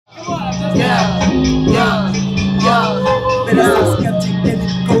Better stop skeptic than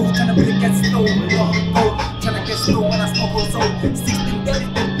it goes. Tryna really get slow, tryna get slow when I smoke on zone.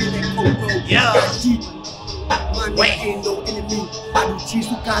 1630, don't be that cold, bro. Man, ain't no enemy. I do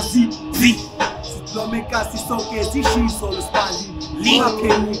Gee3mcee. Lo me casi so que si she solo spali. Ma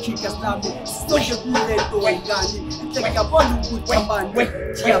che mi chica stami. Sto che pure to ingani. Take a Bollywood command.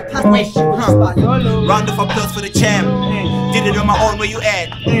 Round of applause for the champ. Did it on my own, where you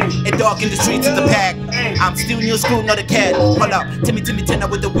at? A dog in the streets of the pack. I'm still new school, not a cat. Hold up, Timmy tenor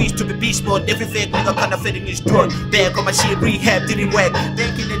with the weeds to be beast mode. Every fake nigga kinda fitting his throat. Back on my shit, rehab, didn't work.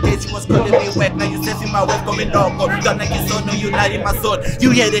 Back in the days, you was calling me whack. Now you sassing my work, going loco. Done like you so, no, you not in my thought.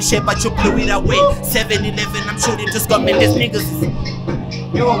 You hear the shit, but you blew it away. 7-11, I'm shooting to scum in these niggas.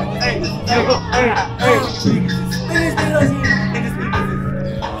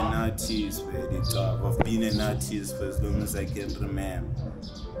 I've been an artist for as long as I can remember.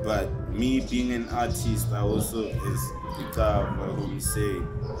 But me being an artist, I also is whom say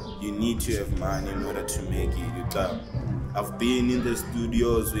you need to have money in order to make it. I've been in the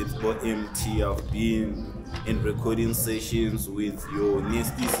studios with OMT, I've been in recording sessions with your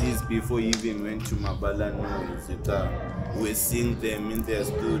Nestices before you even went to Mabala Noise. We seeing them in their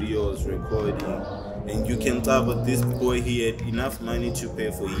studios recording. And you can tell that this boy, he had enough money to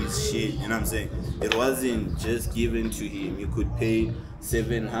pay for his shit. You know what I'm saying? It wasn't just given to him. You could pay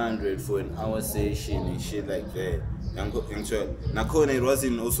 700 for an hour session and shit like that. Nakona, it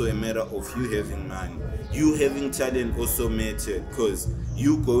wasn't also a matter of you having money. You having talent also mattered, because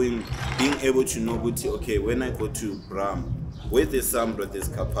you being able to know, okay, when I go to Bram, where there's Sambro, there's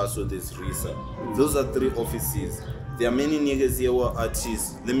Capasso, there's Risa. Those are 3 offices. There are many niggas here who are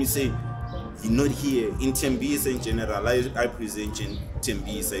artists. Let me say, you're not here. In Tembisa in general, I present in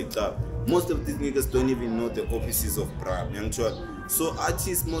Tembisa. Most of these niggas don't even know the offices of Bram. So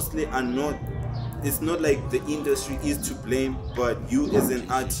artists mostly are not, it's not like the industry is to blame, but you as an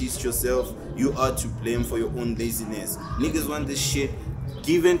artist yourself, you are to blame for your own laziness. Niggas want this shit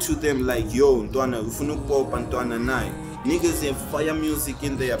given to them like, yo, Ntwana, ufuna pop and Ntwana nine. Niggas have fire music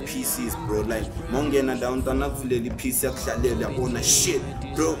in their PCs, bro. Like, Mongena downtown, PC, on shit,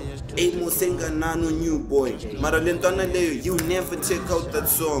 bro. Amo Senga Nano New Boy. Maralentana Leo, you never take out that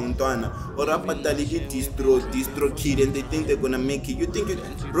song, Ntwana. Or Rapatali distro kid, and they think they're gonna make it. You think it,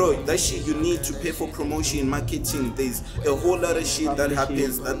 bro, that shit you need to pay for promotion, marketing. There's a whole lot of shit that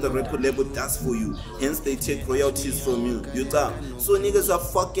happens that the record label does for you. Hence, they take royalties from you. So niggas are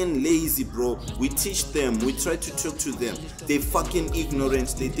fucking lazy, bro. We teach them, we try to talk to them. They fucking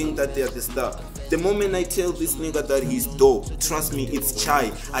ignorant. They think that they are the star. The moment I tell this nigga that he's dope, trust me, it's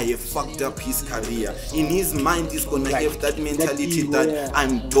chai. I have fucked up his career. In his mind, he's gonna have that mentality that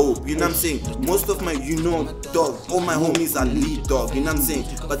I'm dope. You know what I'm saying? Most of my, dog, all my homies are lead dog. You know what I'm saying?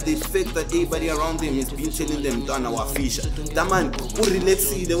 But the fact that everybody around them has been telling them, "Done our fisher." That man, who relax,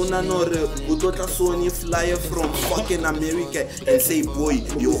 they wanna know who got Sony flyer from fucking America and say, "Boy,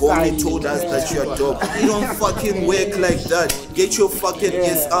 your homie told us that you're dope." You don't fucking work like that. Get your fucking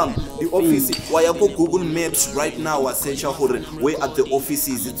ass on. The office. Why I go Google Maps right now? I search for where are the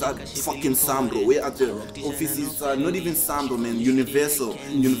offices? It's at fucking Sambro. Where are the offices? Not even Sambro, man. Universal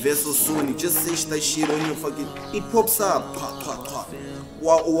Sony. Just search that shit on your fucking. It pops up.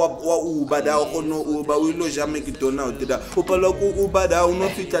 Uber da no Uber we lo jamais que dona utida upalo ku Uber da no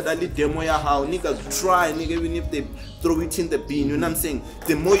fita dali demo ya how nigga try nigga even if they throw it in the bin. You know what I'm saying?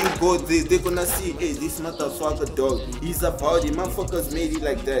 The more you go there, they're gonna see, hey, this motherfucker, dog, he's about it. Motherfuckers made it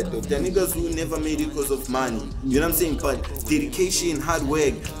like that, dog. The niggas who never made it because of money. You know what I'm saying? But dedication, hard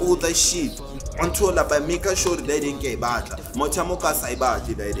work, all that shit. Until by making sure that they didn't get bad. Mochamoka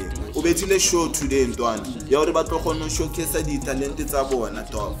Saibati, they did. Ubetile show today in Tuan. You're about to showcase the talented Sabo and a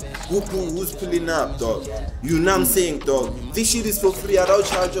dog. Who's pulling up, dog? You know what I'm saying, dog? This shit is for free. I don't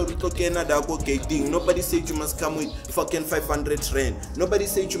charge you to Canada. Nobody said you must come with fucking 500 rand. Nobody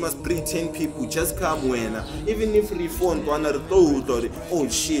said you must bring 10 people. Just come when. Even if you phone, oh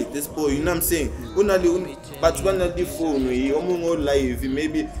shit, this boy, you know what I'm saying? But when I phone, live,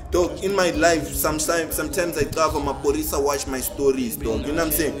 maybe, dog, in my life. Sometimes I cover my police, watch my stories, dog. You know what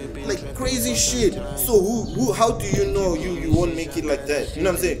I'm saying? Like crazy shit. So how do you know you won't make it like that? You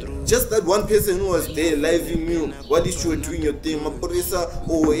know what I'm saying? Just that one person who was there live in you, what is you doing your thing, my police or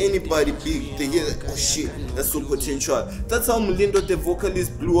anybody big, they hear like, oh shit, that's so potential. That's how Mulindo the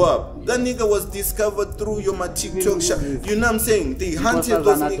vocalist blew up. That nigga was discovered through my TikTok shot. You know what I'm saying? They hunted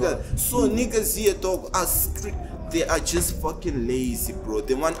those niggas. So niggas here, dog, are they are just fucking lazy, bro.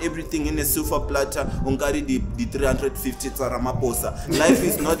 They want everything in a silver platter. Ungari the 350 Ramaphosa. Life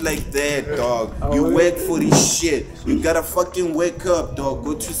is not like that, dog. You work for this shit. You gotta fucking wake up, dog.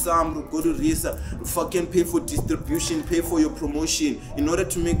 Go to Samru, go to Risa, fucking pay for distribution, pay for your promotion. In order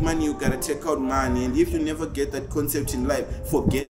to make money, you gotta take out money. And if you never get that concept in life, forget